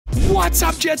What's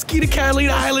up, Jet Ski to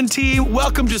Catalina Island team?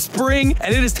 Welcome to spring,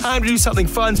 and it is time to do something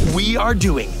fun. We are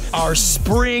doing our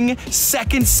spring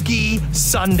second ski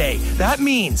Sunday. That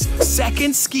means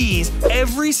second skis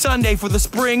every Sunday for the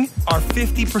spring are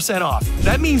 50% off.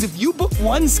 That means if you book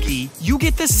one ski, you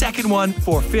get the second one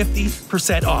for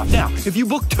 50% off. Now, if you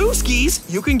book two skis,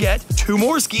 you can get two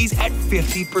more skis at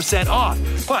 50% off.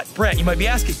 But, Brent, you might be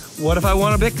asking, what if I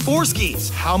want to book 4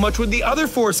 skis? How much would the other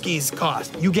 4 skis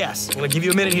cost? You guess. I'm gonna give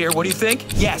you a minute here. What do you think?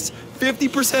 Yes,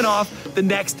 50% off the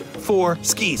next 4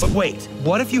 skis. But wait,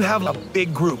 what if you have a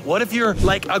big group? What if you're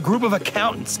like a group of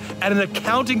accountants at an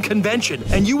accounting convention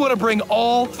and you want to bring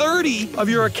all 30 of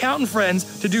your accountant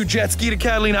friends to do jet ski to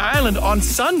Catalina Island on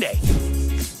Sunday?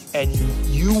 And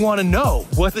you want to know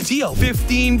what the deal?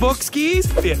 15 book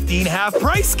skis, 15 half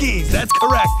price skis. That's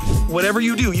correct. Whatever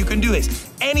you do, you can do this.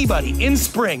 Anybody in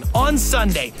spring on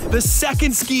Sunday, the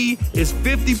second ski is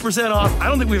 50% off. I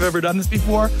don't think we've ever done this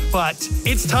before, but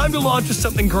it's time to launch with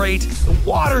something great. The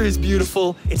water is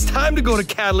beautiful. It's time to go to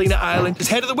Catalina Island.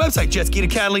 Just head to the website,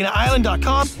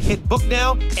 jetski2catalinaisland.com. Hit book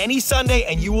now any Sunday,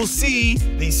 and you will see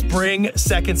the spring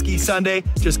second ski Sunday.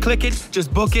 Just click it,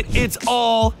 just book it. It's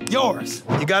all yours.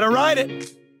 You gotta ride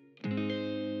it.